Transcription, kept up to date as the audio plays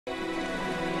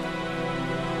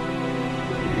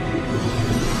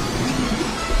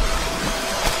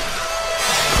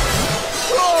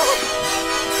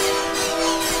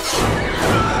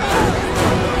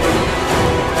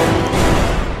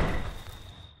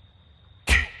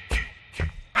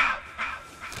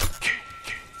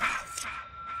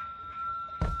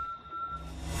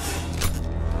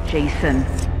Jason,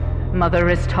 Mother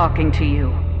is talking to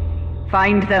you.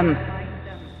 Find them.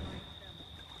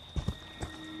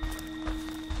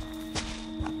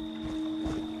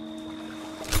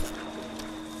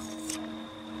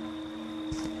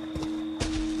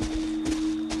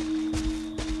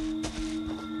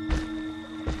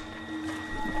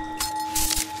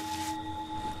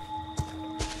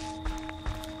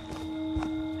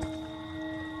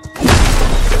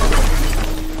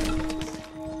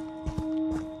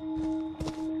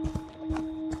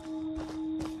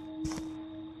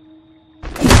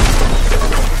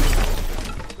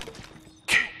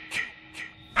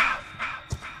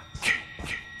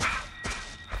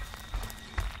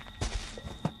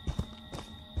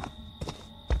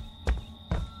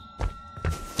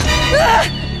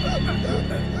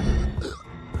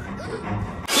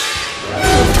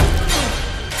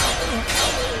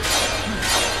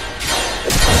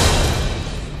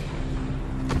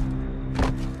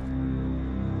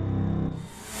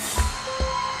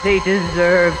 They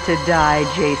deserve to die,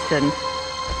 Jason.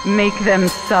 Make them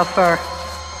suffer.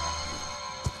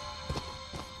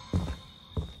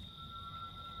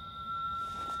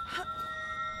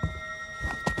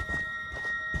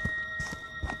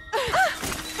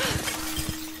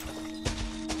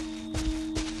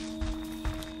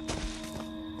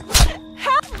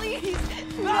 Please,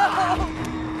 no!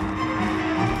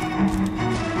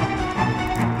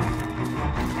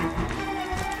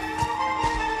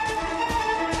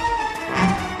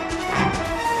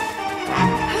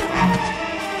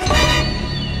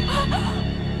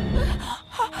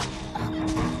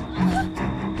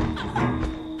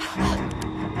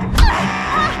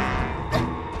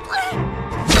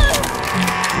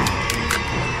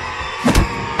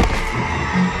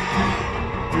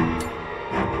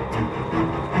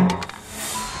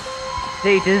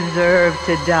 They deserve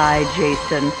to die,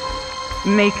 Jason.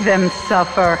 Make them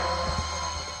suffer.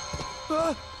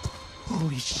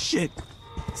 Holy shit!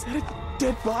 Is that a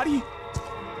dead body?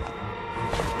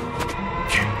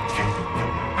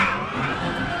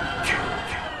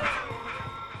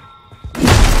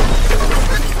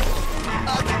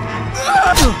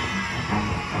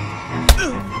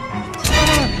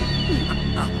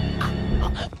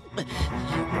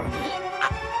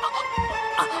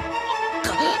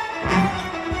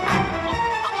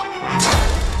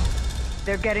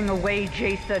 They're getting away,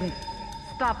 Jason.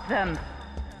 Stop them.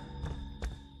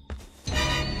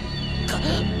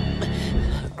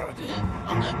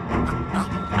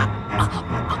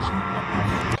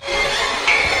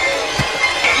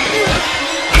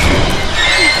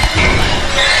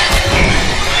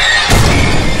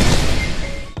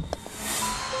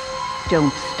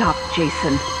 Don't stop,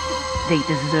 Jason. They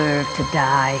deserve to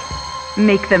die.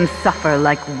 Make them suffer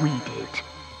like we did.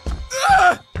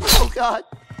 Oh, God.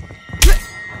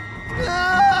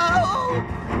 No!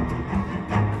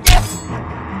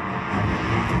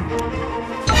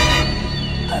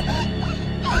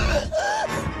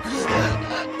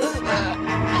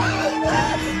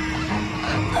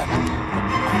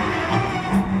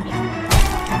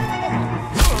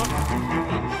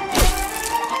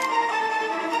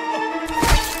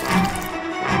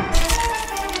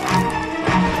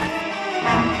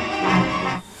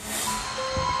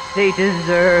 They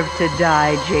deserve to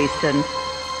die, Jason.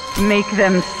 Make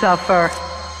them suffer.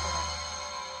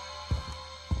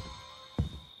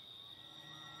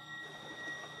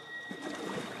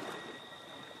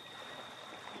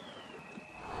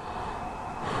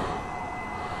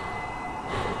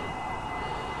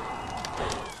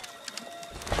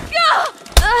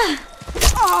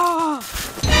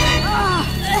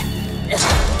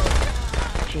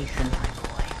 Jason, my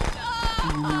boy, do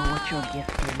you know what your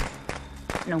gift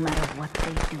is? No matter what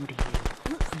they do to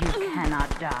you, you cannot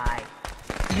die.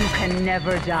 You can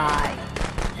never die.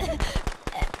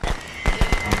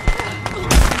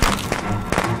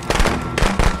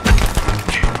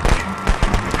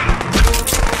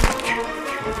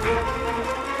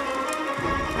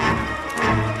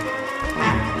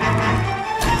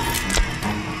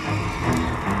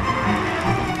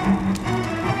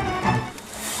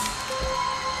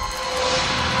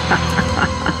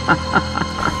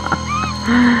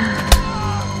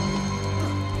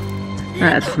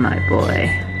 That's my boy.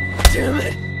 Damn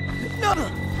it! No!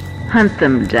 Hunt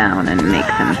them down and make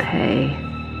them pay.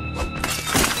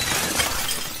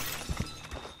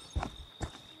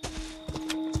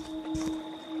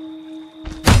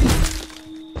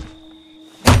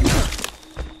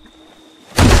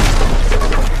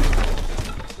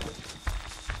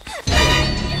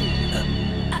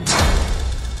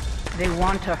 They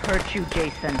want to hurt you,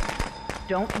 Jason.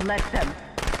 Don't let them.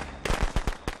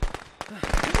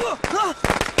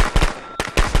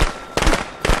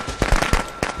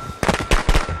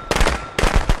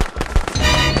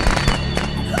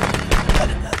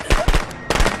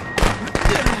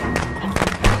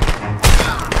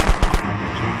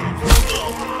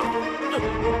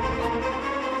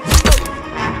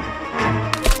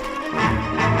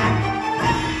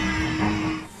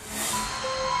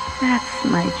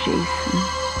 my Jason.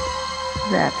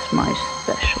 That's my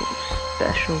special,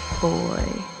 special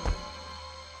boy.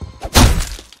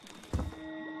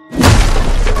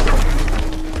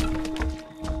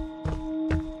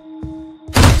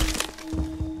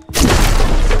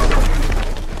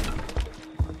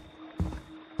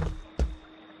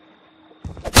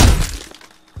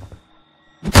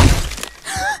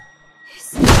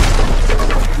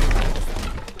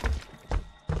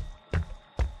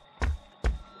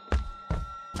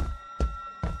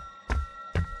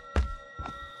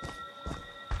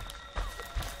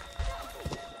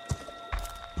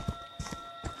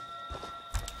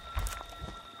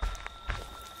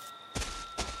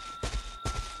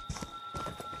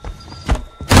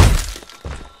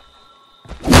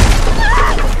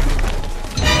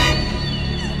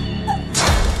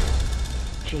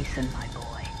 Jason, my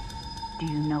boy, do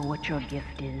you know what your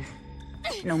gift is?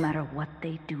 No matter what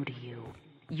they do to you,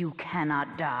 you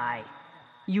cannot die.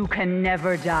 You can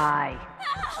never die.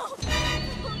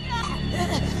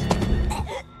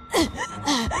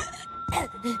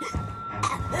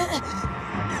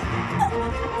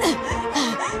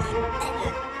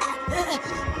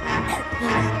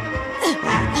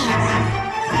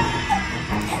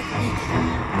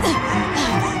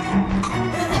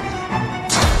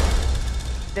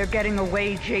 They're getting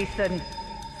away, Jason.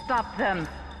 Stop them.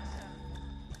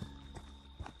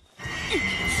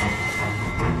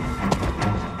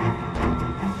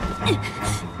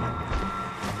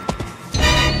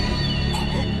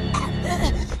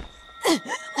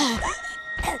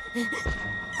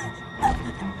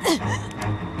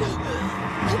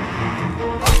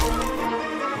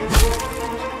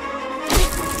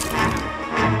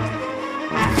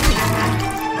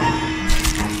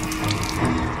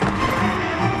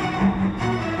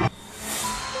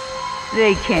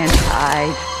 They can't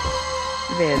hide.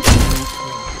 There's no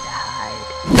place to hide.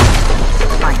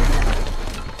 Find them.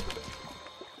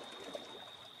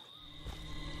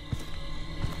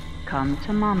 Come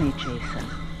to mommy, Jason.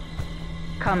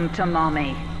 Come to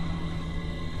mommy.